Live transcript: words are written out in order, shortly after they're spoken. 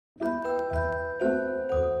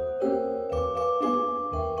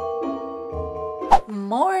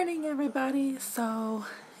morning, everybody. So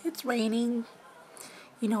it's raining.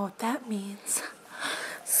 You know what that means.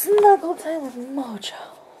 Snuggle time with Mojo.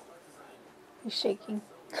 He's shaking.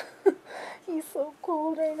 He's so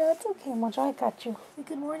cold right now. It's okay, Mojo. I got you.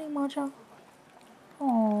 Good morning, Mojo.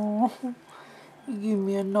 Oh, you give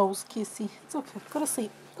me a nose kissy. It's okay. Go to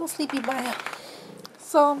sleep. Go sleepy bye.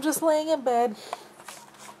 So I'm just laying in bed.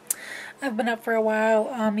 I've been up for a while.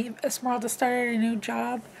 Esmeralda started a new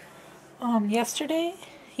job yesterday.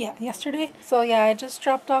 Yeah, yesterday. So yeah, I just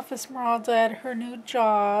dropped off Esmeralda at her new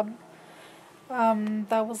job.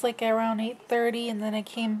 That was like around 8:30, and then I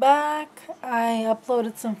came back. I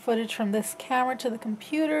uploaded some footage from this camera to the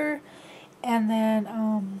computer, and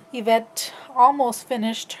then Yvette almost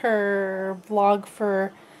finished her vlog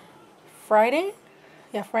for Friday.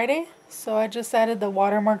 Yeah, Friday. So I just added the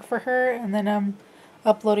watermark for her, and then I'm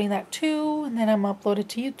uploading that too, and then I'm uploaded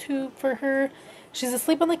to YouTube for her. She's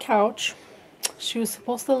asleep on the couch. She was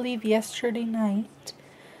supposed to leave yesterday night,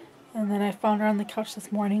 and then I found her on the couch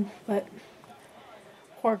this morning, but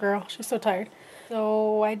poor girl, she's so tired.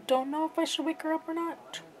 So I don't know if I should wake her up or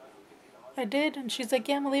not. I did, and she's like,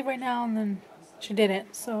 yeah, I'm gonna leave right now, and then she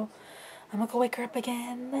didn't. So I'm gonna go wake her up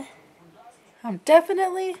again. I'm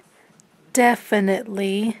definitely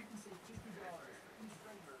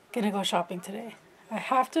gonna go shopping today. I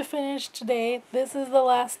have to finish today. This is the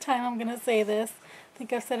last time I'm gonna say this. I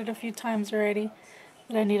think I've said it a few times already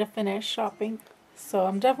that I need to finish shopping. So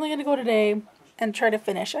I'm definitely gonna go today and try to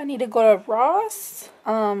finish. I need to go to Ross,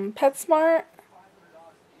 PetSmart,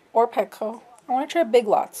 or Petco. I want to try Big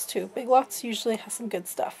Lots too. Big Lots usually has some good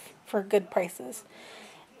stuff for good prices.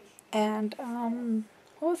 And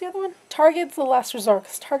what was the other one? Target's the last resort,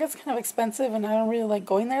 because Target's kind of expensive and I don't really like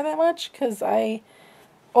going there that much because I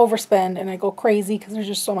overspend and I go crazy because there's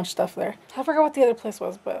just so much stuff there. I forgot what the other place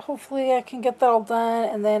was, but hopefully I can get that all done,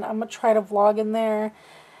 and then I'm gonna try to vlog in there.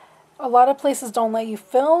 A lot of places don't let you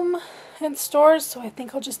film in stores, so I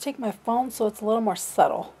think I'll just take my phone so it's a little more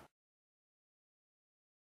subtle.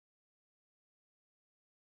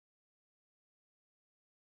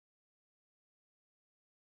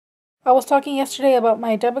 I was talking yesterday about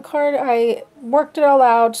my debit card. I worked it all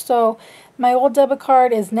out, so my old debit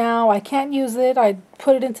card is now, I can't use it. I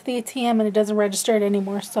put it into the ATM and it doesn't register it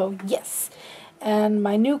anymore, so yes. And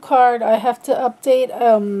my new card, I have to update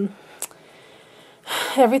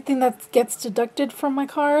everything that gets deducted from my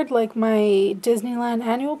card, like my Disneyland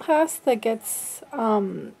annual pass that gets,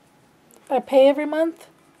 I pay every month.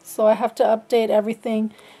 So I have to update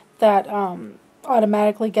everything that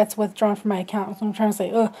automatically gets withdrawn from my account. So I'm trying to say,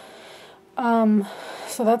 ugh.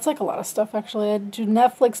 So that's like a lot of stuff actually. I do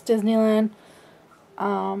Netflix, Disneyland,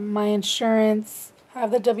 my insurance, I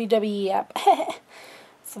have the WWE app.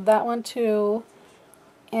 So that one too.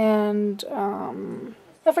 And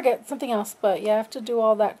I forget something else, but yeah, I have to do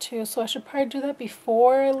all that too. So I should probably do that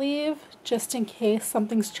before I leave, just in case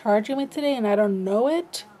something's charging me today and I don't know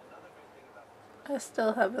it. I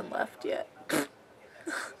still haven't left yet.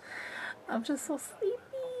 I'm just so sleepy.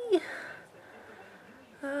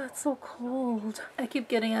 It's so cold. I keep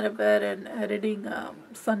getting out of bed and editing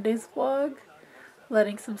Sunday's vlog,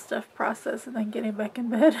 letting some stuff process, and then getting back in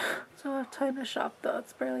bed. So I have time to shop though.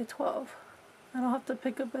 It's barely 12. I don't have to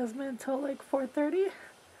pick up Esme until like 4:30.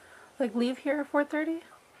 Like leave here at 4:30.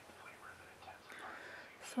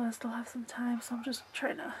 So I still have some time, so I'm just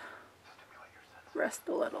trying to rest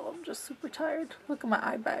a little. I'm just super tired. Look at my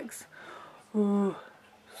eye bags. Oh,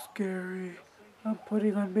 scary. I'm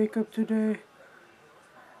putting on makeup today.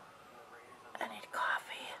 I need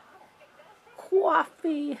coffee.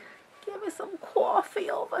 Coffee. Give me some coffee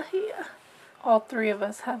over here. All three of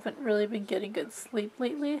us haven't really been getting good sleep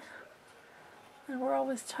lately. And we're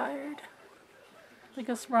always tired. Like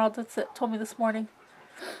Esmeralda told me this morning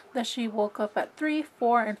that she woke up at 3,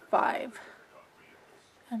 4, and 5.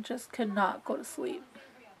 And just could not go to sleep.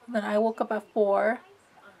 And then I woke up at 4.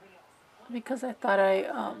 Because I thought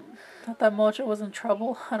that Mojo was in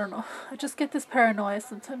trouble. I don't know. I just get this paranoia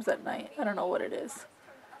sometimes at night. I don't know what it is.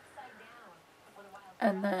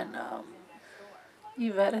 And then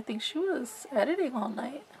Yvette, I think she was editing all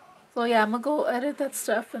night. So yeah, I'm gonna go edit that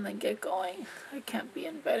stuff and then get going. I can't be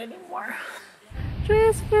in bed anymore.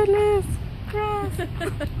 Dress for less. Dress.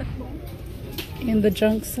 In the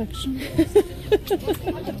junk section.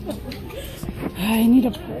 I need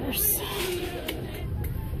a purse.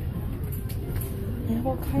 They have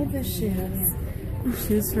all kinds of shoes.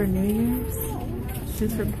 Shoes for New Year's.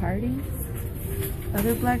 Shoes for parties.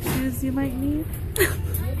 Other black shoes you might need.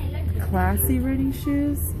 Classy running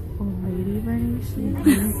shoes. Old lady running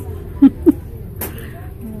shoes.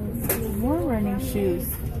 More running shoes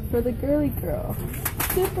for the girly girl.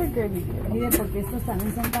 super good. Miren, porque estos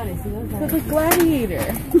también son parecidos. Look at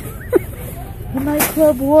Gladiator. The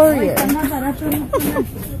nightclub warrior.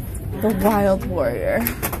 The wild warrior.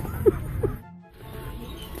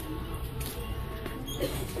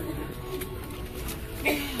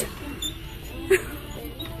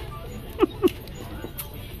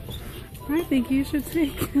 I think you should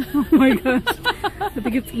take. Oh my gosh. I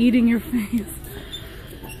think it's eating your face.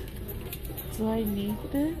 Do I need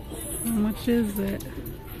this? How much is it?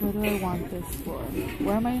 What do I want this for?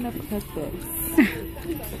 Where am I gonna put this?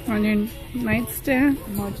 On your nightstand?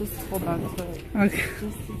 No, just hold on to it. Okay.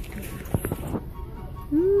 Just in case.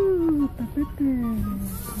 Ooh, tapete.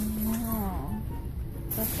 Wow.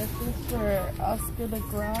 That's this for Oscar the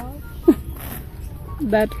Grouch.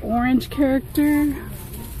 That orange character.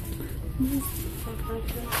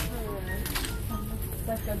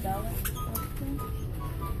 Psychedelic.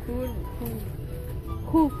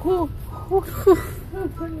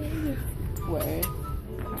 Wait.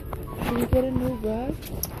 Can you get a new rug?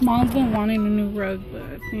 Mom's been wanting a new rug, but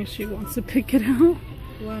I think she wants to pick it out.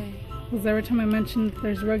 Why? Because every time I mention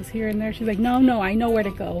there's rugs here and there, she's like, no, I know where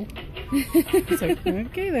to go. It's like,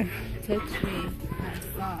 okay then. Touch me. That's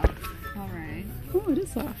soft. Alright. Oh, it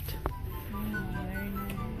is soft. Oh, very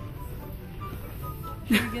nice.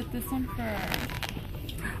 Should we get this one for...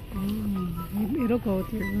 Ooh, it'll go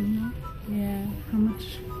with your room. Yeah. How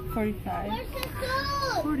much? 45.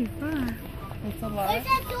 45. That's a lot. Where's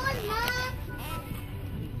that door,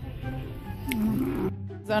 Mom?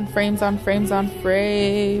 On frames, on frames, on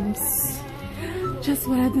frames. Just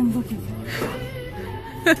what I've been looking for.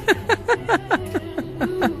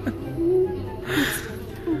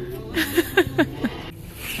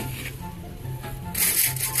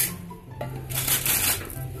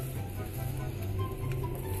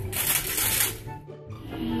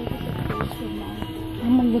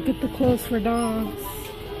 I'm gonna look at the clothes for dogs.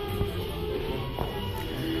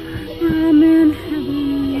 I'm in heaven.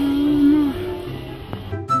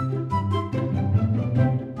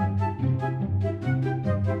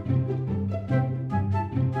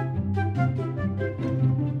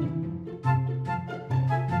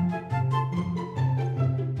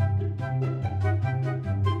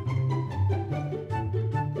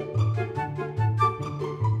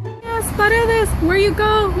 Yes, Paredes, where you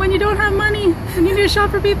go when you don't have money and you need to shop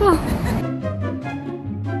for people.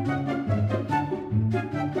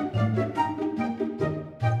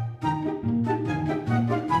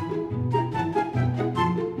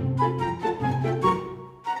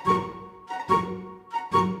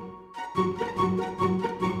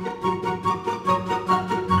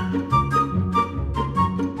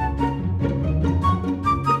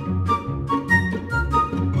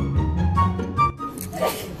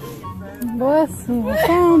 Bless you, I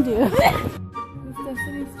found you. Is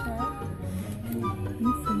Destiny's Child?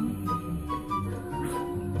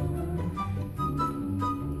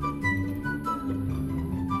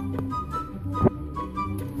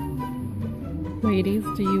 Ladies,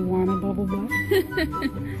 do you want a bubble butt?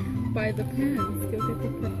 Buy the pants. Go get the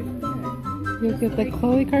perfect butt. You'll get the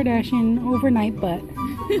Khloe Kardashian overnight butt.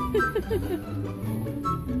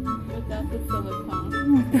 Without the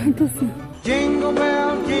silicone. Without the Jingle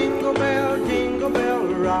bell, jingle bell, jingle bell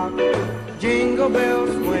rock. Jingle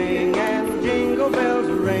bells swing and jingle bells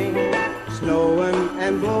ring. Snowing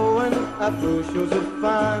and blowing up bushels of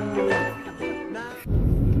fun.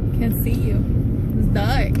 Can't see you. It's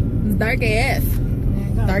dark. It's dark AF.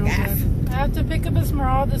 Dark AF. I have to pick up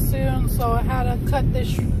Esmeralda soon, so I had to cut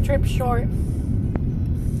this trip short.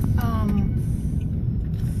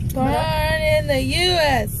 Born in the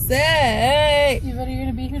USA. Yvette, are you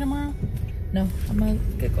gonna be here tomorrow? No, I'm gonna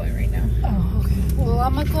get going right now. Oh, okay. Well,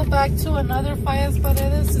 I'm gonna go back to another Fallas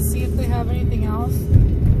Paredes to see if they have anything else.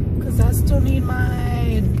 Because I still need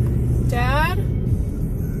my dad.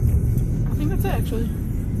 I think that's it, actually.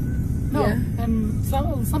 No, Yeah. and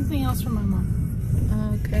something else from my mom.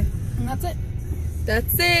 Okay. And that's it.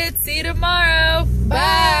 That's it. See you tomorrow.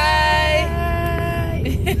 Bye.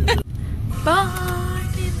 Born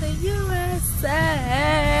in the USA,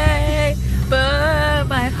 but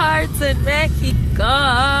my heart's in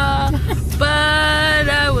Mexico. But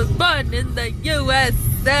I was born in the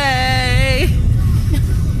USA.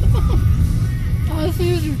 All I see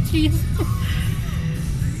is your teeth.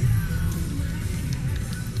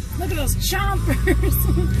 Look at those chompers.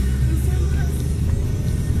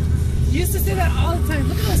 You used to say that all the time.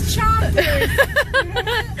 Look at those chompers.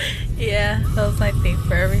 Yeah, that was my thing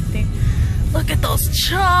for everything. Look at those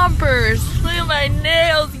chompers. Look at my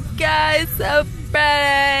nails, you guys. So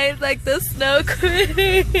bright, like the snow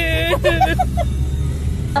queen.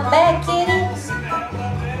 I'm back, kitties.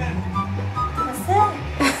 What's that?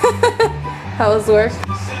 How was work? Oh,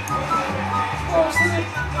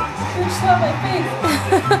 she just got my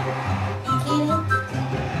face.